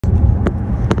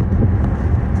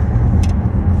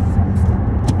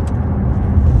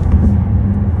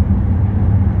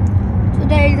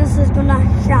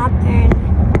happen.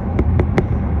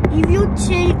 If you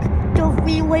take the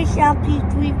freeway happy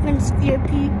treatments VIP,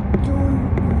 do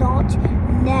not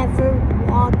never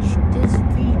watch this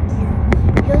video.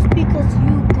 Just because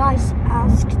you guys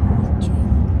asked me to.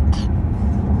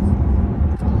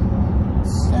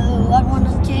 So I want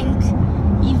to think,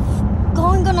 if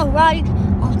going on a ride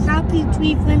on Happy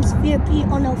Treatments VIP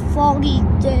on a foggy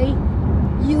day,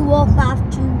 you will have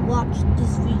to watch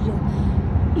this video.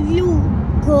 If you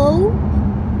go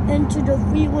into the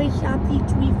freeway Happy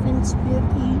Treatments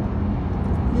VIP,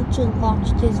 you should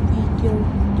watch this video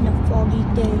in a foggy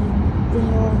day when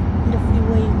you're in the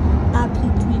freeway Happy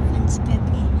Treatments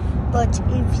VIP. But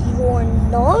if you're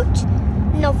not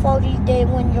in a foggy day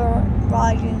when you're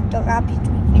riding the Happy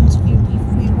Treatments VIP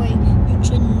freeway, you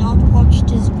should not watch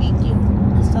this video.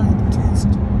 It's not a test.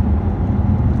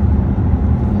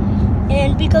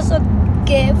 And because of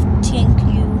gift, thank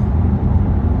you.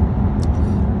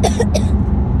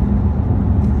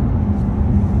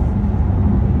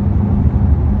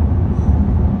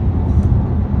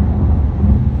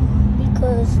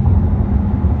 Because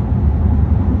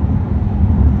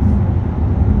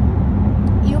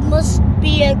you must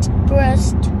be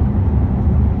expressed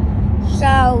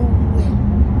how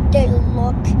they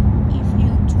look if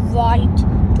you ride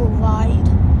the ride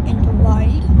and the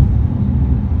ride.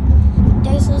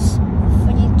 This is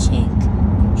funny thing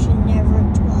you should never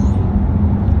try.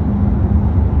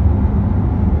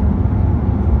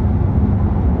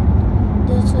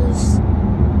 This is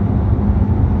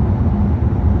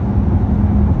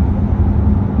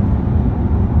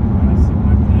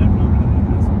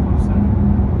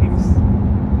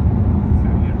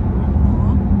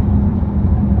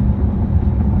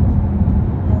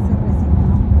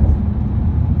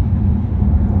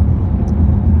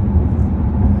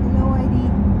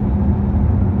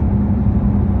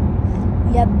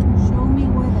yep. Show me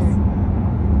weather.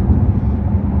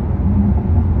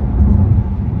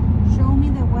 Show me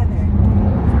the weather.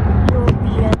 You'll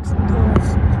be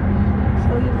exposed.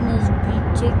 So you must be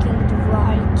taking the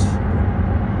ride.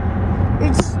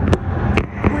 It's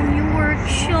when you were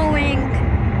showing,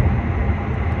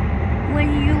 when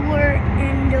you were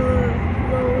in the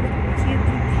road, you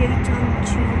paid on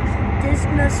to. This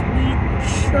must be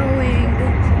showing.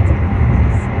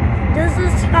 This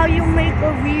is how you make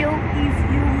a reel if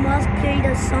you must play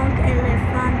the song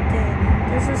Elefante.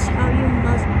 This is how you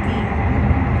must be.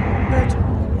 But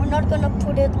we're not gonna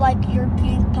put it like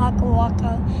European Paca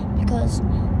Waka because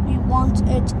we want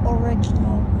it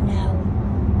original now.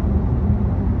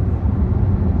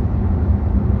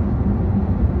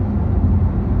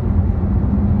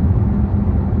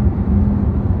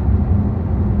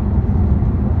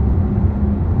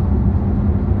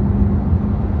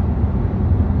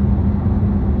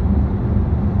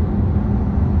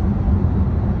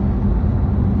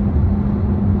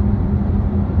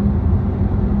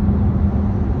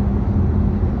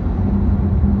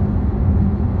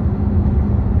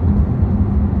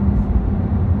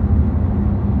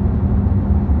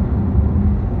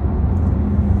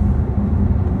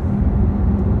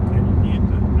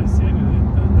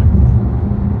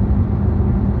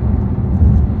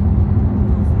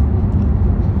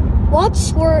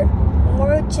 What's where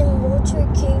Martin Luther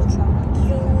King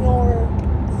Jr.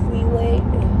 freeway?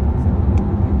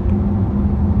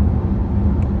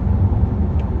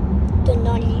 The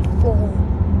 94.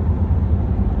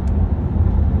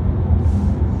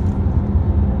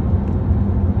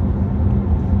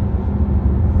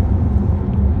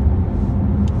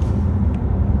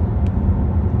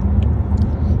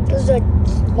 There's a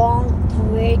long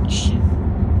bridge.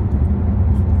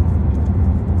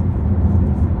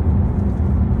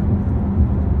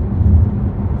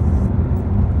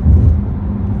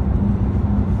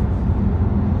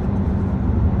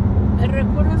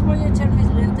 ¿Recuerdas? Voy a echar mis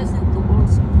lentes en tu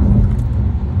bolsa.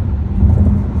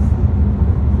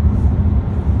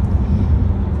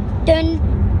 Then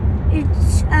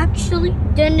it's actually,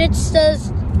 then it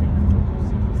says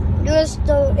there's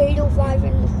the 805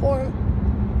 in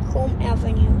Home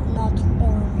Avenue, not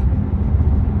Horn.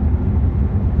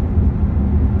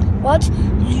 What's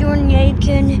your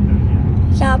Naken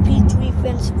Happy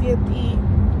Treatments VIP?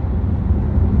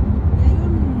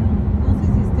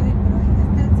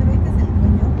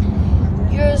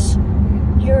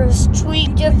 There's three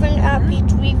different Happy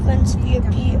Treatments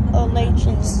VIP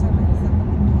legends.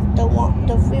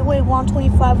 The Freeway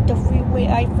 125, the Freeway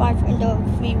I-5, and the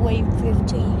Freeway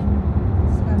 50.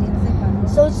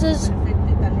 So it says,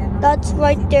 that's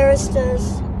right there, it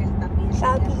says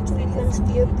Happy Treatments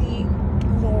VIP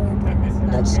North.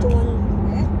 That's the one.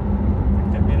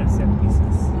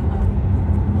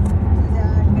 Ya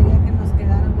quería que nos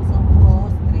quedáramos a un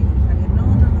poste.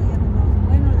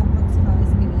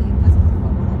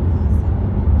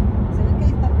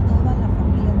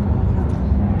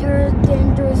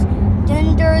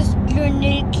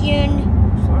 Canadian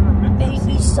Solamente Baby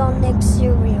así, Sonic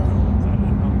cereal. toda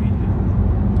la nómina.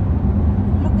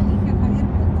 Lo que dije a Javier,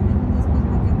 pero también después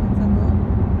me quedé pensando,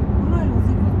 uno de los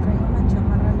hijos traía una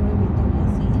chamarra Louis Vuitton y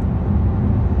así,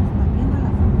 pues también a la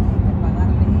familia hay que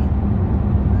pagarle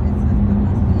a veces hasta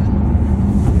más que la nómina.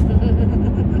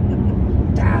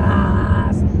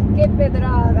 ¡Tras! ¡Qué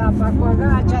pedrada, Paco!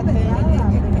 Agáchate.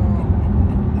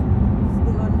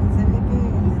 Digo, se ve que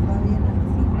les va bien a los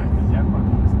hijos. Bueno, ya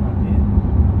cuando les va bien,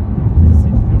 al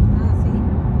principio, Ah, sí.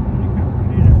 la única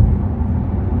manera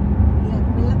Y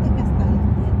me late que hasta los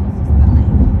nietos están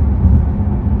ahí.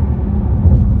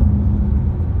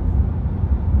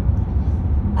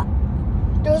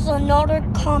 There's another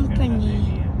de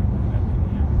company.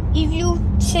 ganadería, If you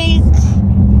take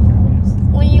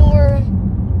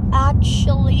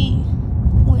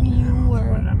when you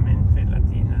were la mente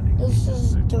latina de this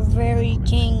is the very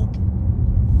thing.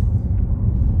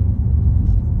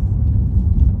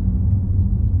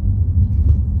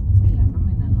 Sí, la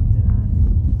nómina no te da.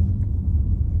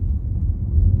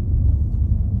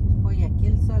 Oye, aquí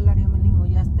el salario mínimo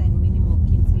ya está en mínimo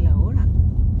 15 la hora.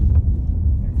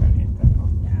 Ya calienta, ¿no?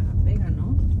 Ya pega,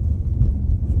 ¿no?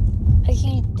 I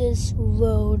hate this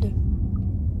road.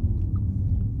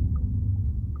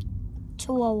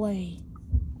 2 away.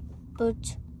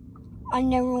 But I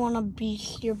never want to be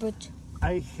here, but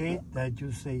I hate that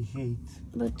you say hate.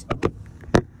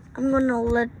 I'm gonna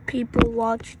let people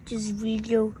watch this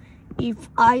video if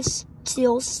I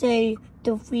still say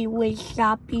the freeway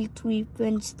happy three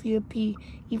friends VP.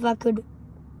 If I could,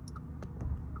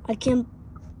 I can't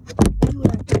do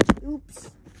that.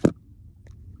 Oops.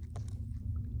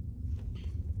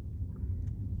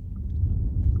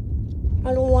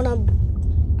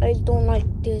 I don't like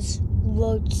this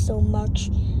road so much.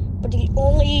 But the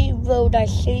only road I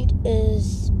hate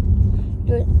is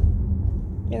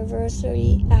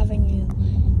University Avenue.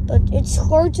 But it's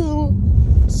hard to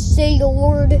say the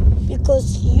word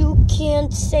because you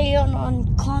can't say it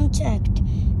on contact.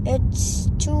 It's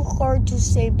too hard to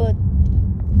say, but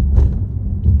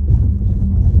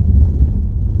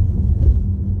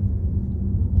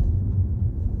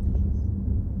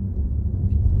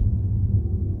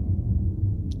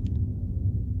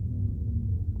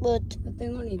No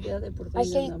tengo ni idea de por I dónde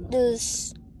hate andamos.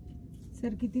 this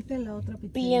Cerquitita de la otra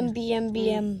pizzería.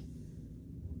 BM.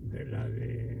 De la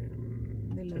de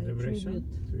De la de Celebration.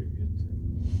 Tribute.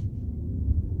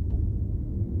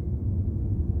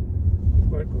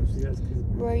 ¿Cuál consideras que es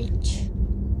mejor? Right.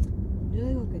 Yo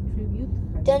digo que Tribute.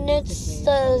 Javier Then it dice que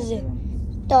says es la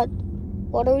que that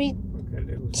what are we Porque a él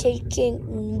le gusta taking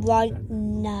el right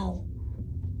Metropolitano. now?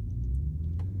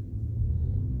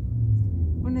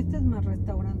 Bueno, este es más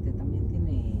restaurante, también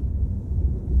tiene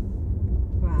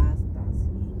pastas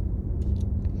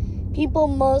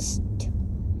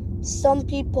Some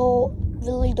people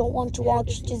really don't want to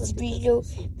watch this video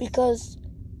because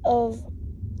of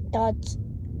that.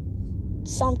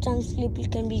 Sometimes sleepy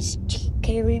can be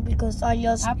scary because I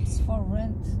just Apps for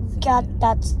rent. get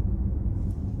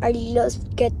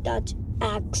that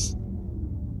axe.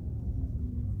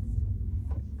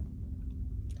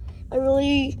 I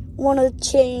really want to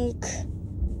change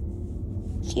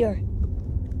here.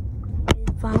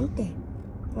 I found it.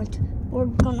 But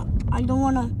I don't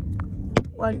want to,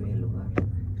 el lugar.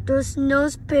 there's no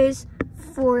space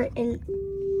for an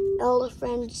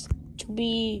elephant to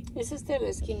be. ¿Es este la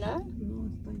esquina? No,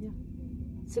 está allá.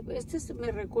 Este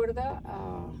me recuerda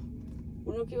a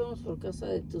uno que íbamos por casa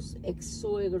de tus ex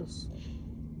suegros,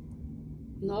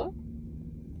 ¿no?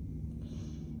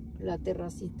 La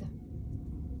terracita.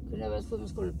 Una vez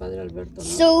fuimos con el padre Alberto, ¿no?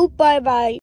 So, bye bye.